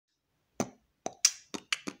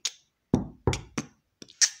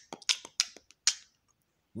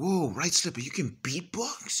Whoa, right slipper, you can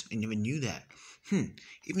beatbox? I never knew that.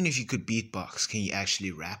 Even if you could beatbox, can you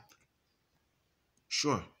actually rap?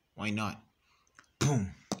 Sure, why not?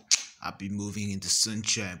 Boom. I'll be moving in the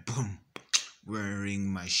sunshine. Boom. Wearing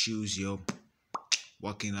my shoes, yo.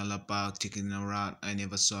 Walking all about, taking around. I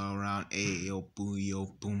never saw around. Hey, yo,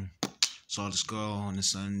 boom. Saw this girl on a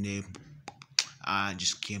Sunday. I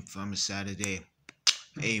just came from a Saturday.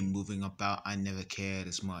 Hey, moving about. I never cared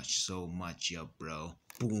as much. So much, yo, bro.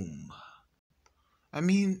 Boom. I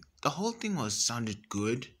mean, the whole thing was sounded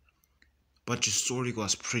good, but your story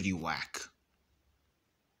was pretty whack.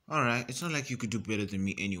 Alright, it's not like you could do better than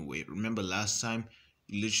me anyway. Remember last time?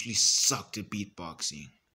 You literally sucked at beatboxing.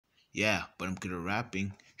 Yeah, but I'm good at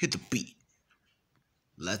rapping. Hit the beat.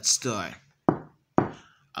 Let's start.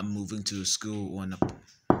 I'm moving to school on a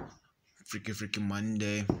freaking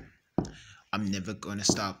Monday. I'm never gonna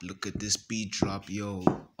stop. Look at this beat drop, yo.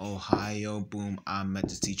 Ohio, boom. I met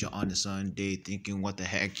the teacher on a Sunday, thinking, what the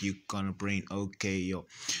heck you gonna bring? Okay, yo.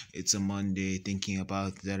 It's a Monday, thinking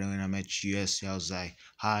about that when I met you. Yes, I was like,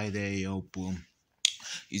 hi there, yo, boom.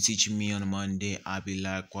 You teaching me on a Monday? I be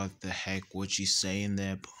like, what the heck? What you saying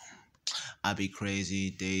there? Boom. I be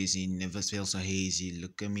crazy, Daisy. Never feel so hazy.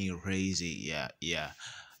 Look at me, crazy. Yeah.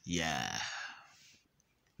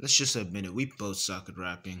 Let's just admit it, we both suck at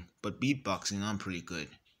rapping, but beatboxing, I'm pretty good.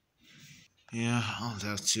 Yeah, I'll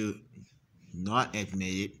have to not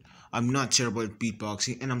admit it. I'm not terrible at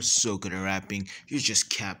beatboxing, and I'm so good at rapping. You're just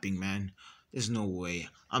capping, man. There's no way.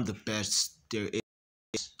 I'm the best there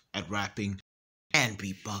is at rapping and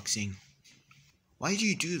beatboxing. Why do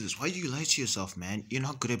you do this? Why do you lie to yourself, man? You're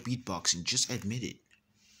not good at beatboxing. Just admit it.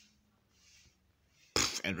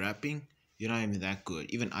 At rapping, you're not even that good.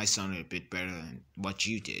 Even I sounded a bit better than what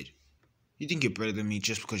you did. You think you're better than me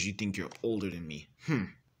just because you think you're older than me.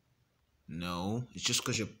 No, it's just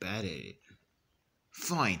because you're bad at it.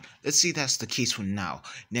 Fine, let's say that's the case for now.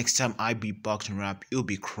 Next time I beatbox and rap, you'll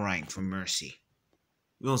be crying for mercy.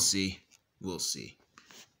 We'll see. We'll see.